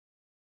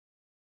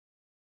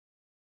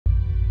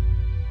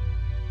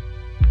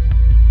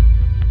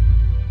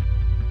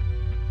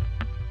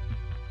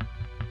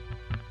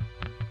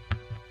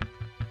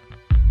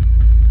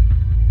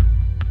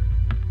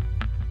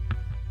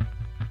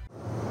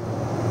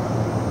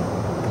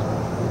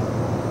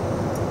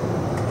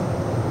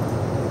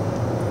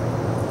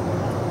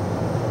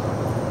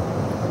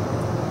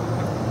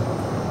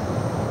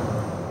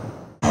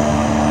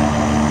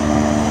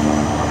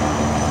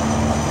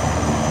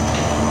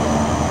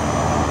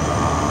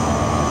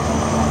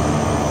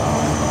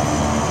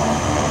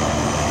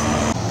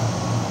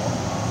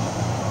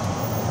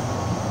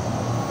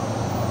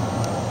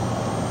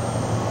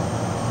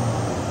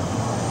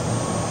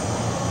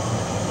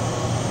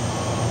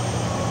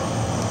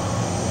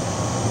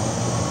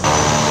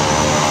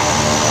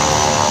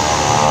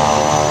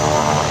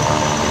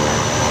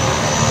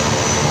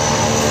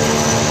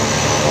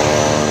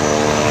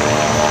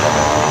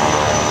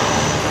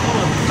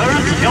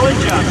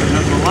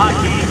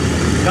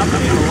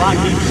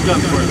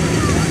Duckworth.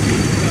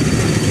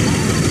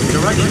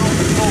 Directional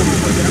control is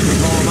what that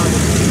was all about.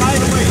 By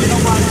the way, you know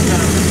what?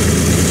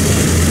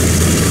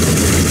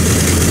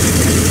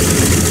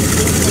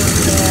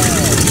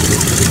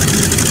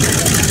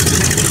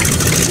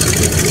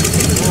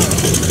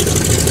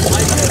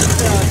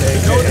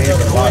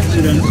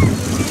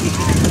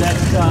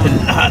 That's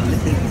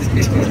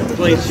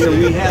place here.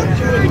 We have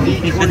two of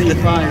the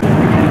D25.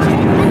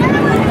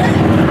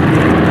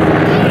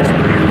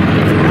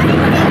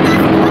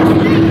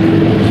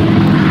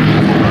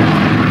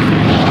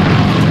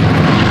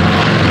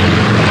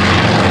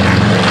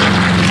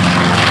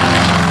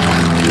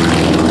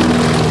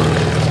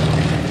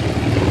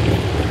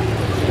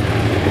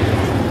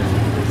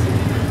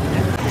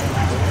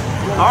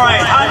 All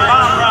right, hot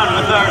bomb run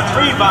with our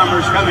 3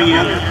 bombers coming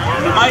in.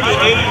 The mighty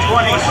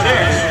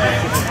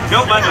A-26,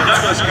 built by the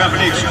Douglas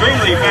Company,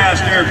 extremely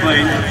fast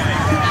airplane.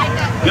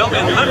 Built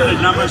in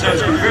limited numbers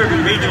as compared to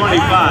the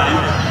B-25,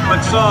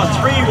 but saw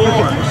 3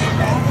 wars.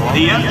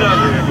 The end of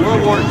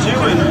World War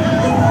II in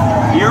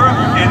Europe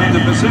and in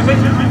the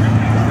Pacific.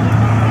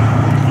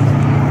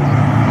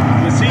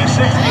 The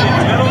C-60 in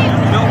the middle,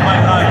 built by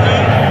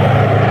Lockheed.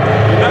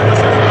 The Douglas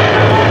Company.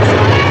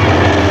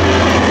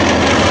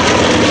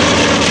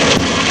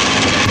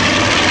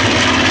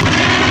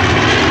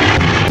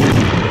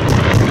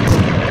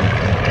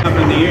 Up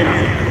in the air.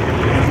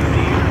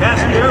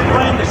 Passenger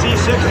airplane, the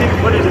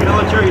C-60, put into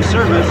military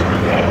service.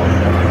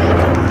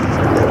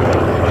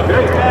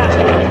 Very fast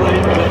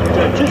airplane,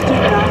 but just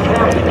did not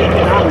have the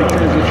economics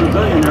as a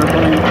civilian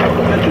airplane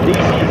that the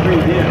DC-3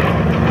 did.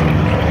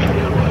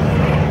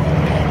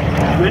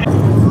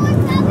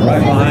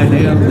 Right behind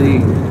him, the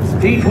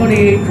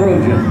T-28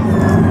 Trojan.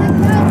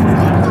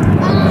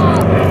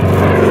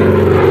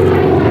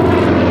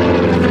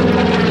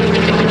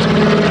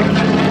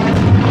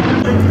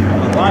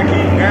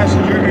 Lockheed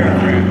passenger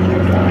aircraft.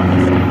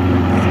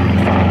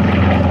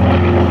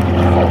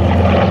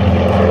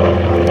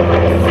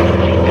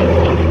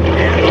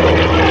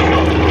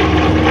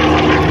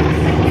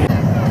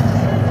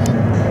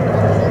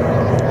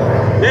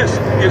 This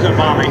is a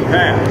bombing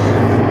pass.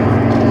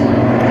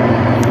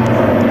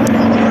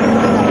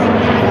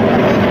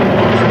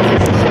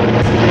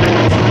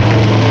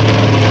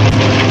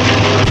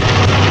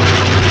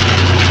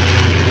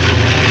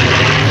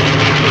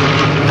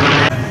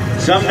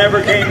 Some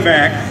never came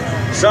back.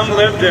 Some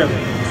lived to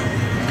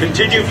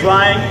continue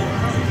flying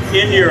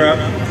in Europe,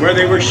 where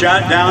they were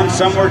shot down.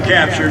 Some were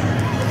captured.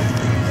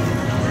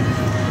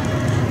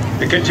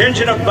 The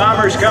contingent of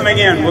bombers coming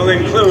in will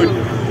include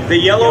the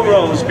Yellow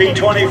Rose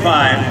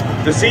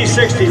B-25, the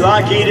C-60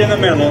 Lockheed in the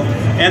middle,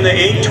 and the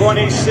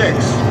A-26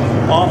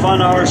 off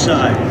on our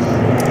side.